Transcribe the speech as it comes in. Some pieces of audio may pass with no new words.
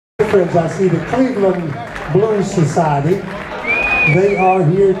friends. I see the Cleveland Blues Society. They are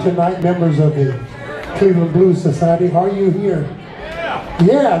here tonight, members of the Cleveland Blues Society. Are you here?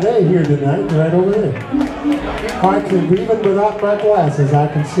 Yeah, they're here tonight, right over there. I can, even without my glasses, I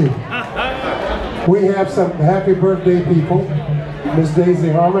can see. We have some happy birthday people. Miss Daisy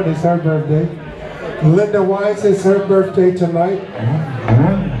Harmon, it's her birthday. Linda Weiss, it's her birthday tonight.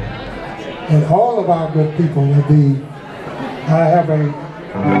 And all of our good people will be. I have a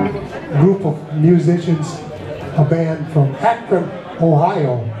group of musicians, a band from Akron,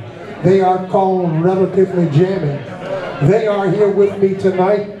 Ohio. They are called Relatively Jamming. They are here with me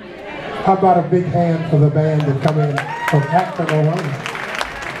tonight. How about a big hand for the band that come in from Akron, Ohio?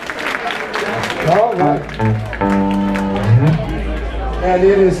 All right. And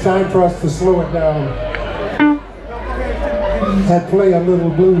it is time for us to slow it down and play a little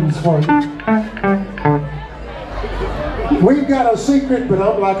blues for you. We've got a secret, but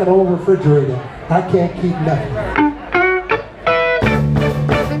I'm like an old refrigerator. I can't keep nothing.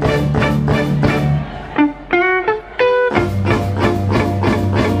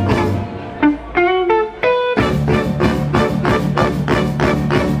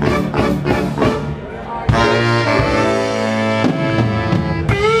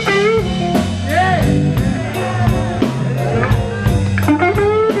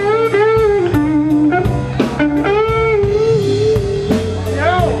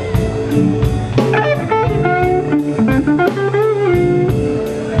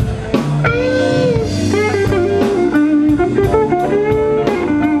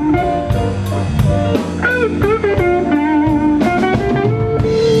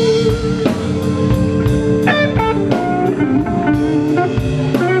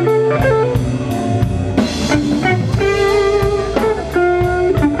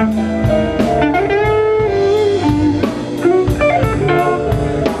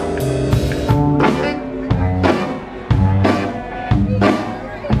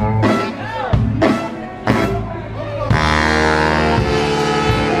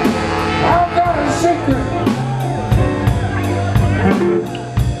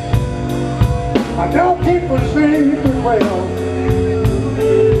 I don't keep her sleeping well.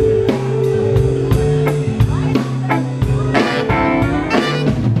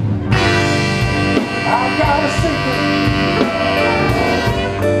 I've got a secret.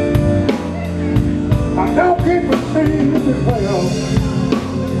 I don't keep her sleeping well.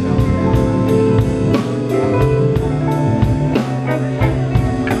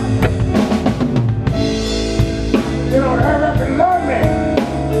 You don't have to love me.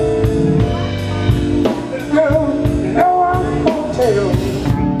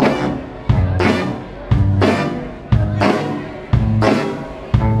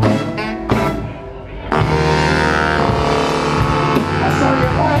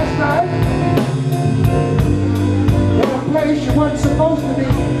 You weren't supposed to be.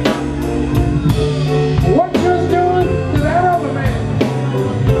 What you was doing to that other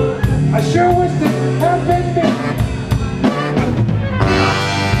man, I sure wish to have been me.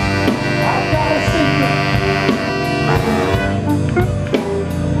 I've got a secret.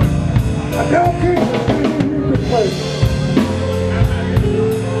 I don't keep a secret place.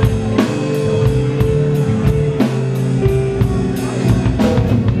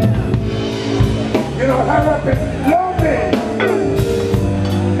 You know, hurry up and love me.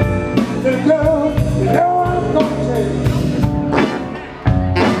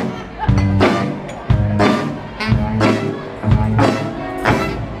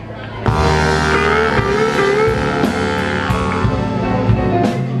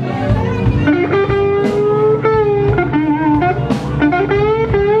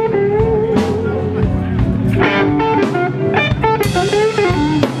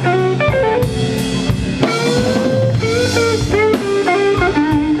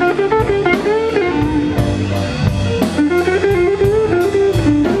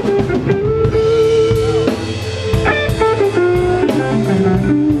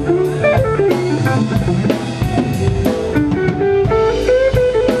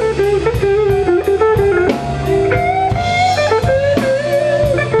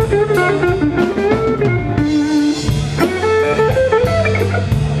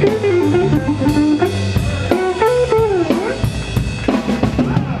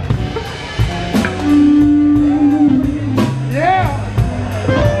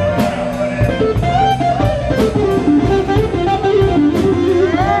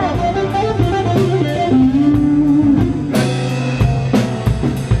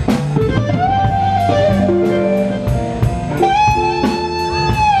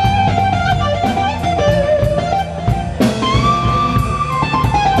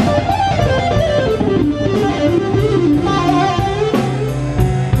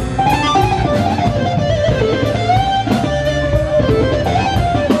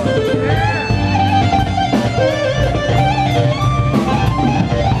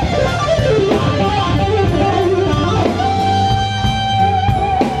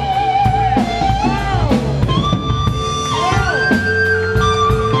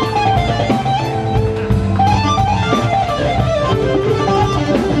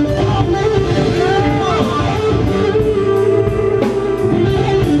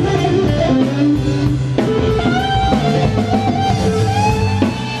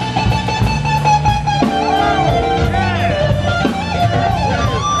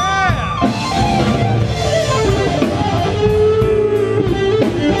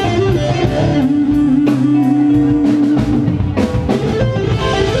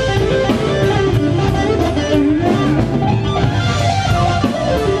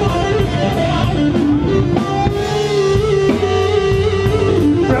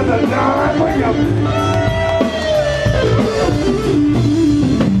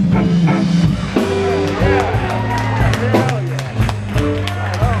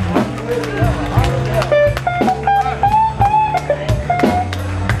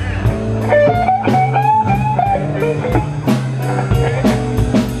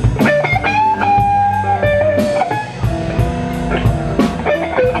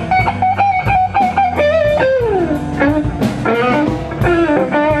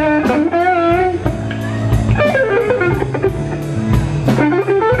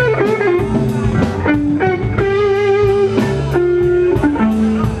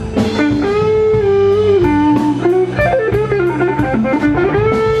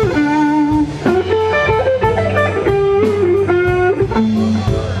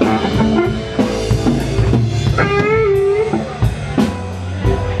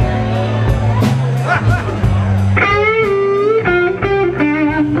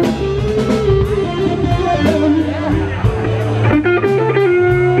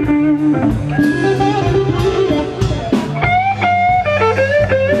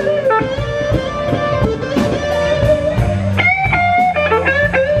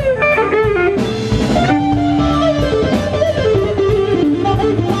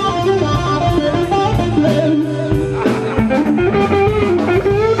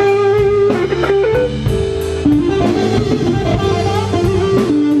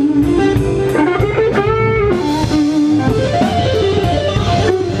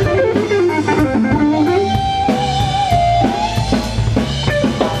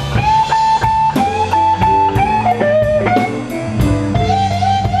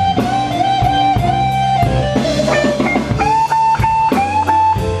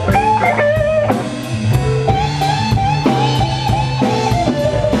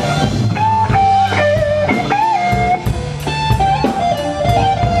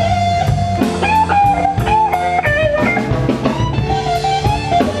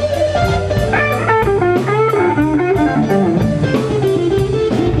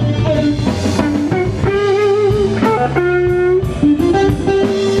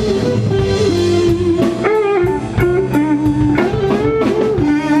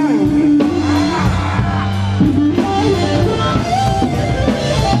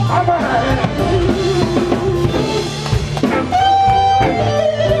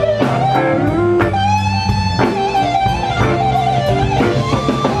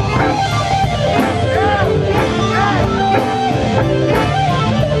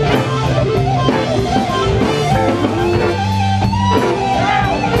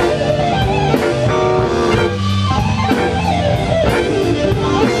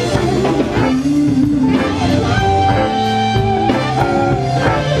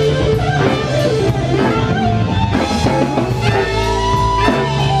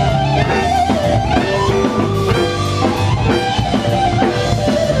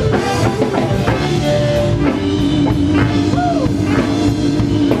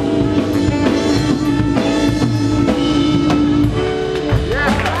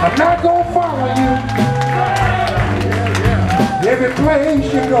 every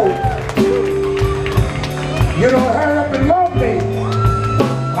place you go. You don't have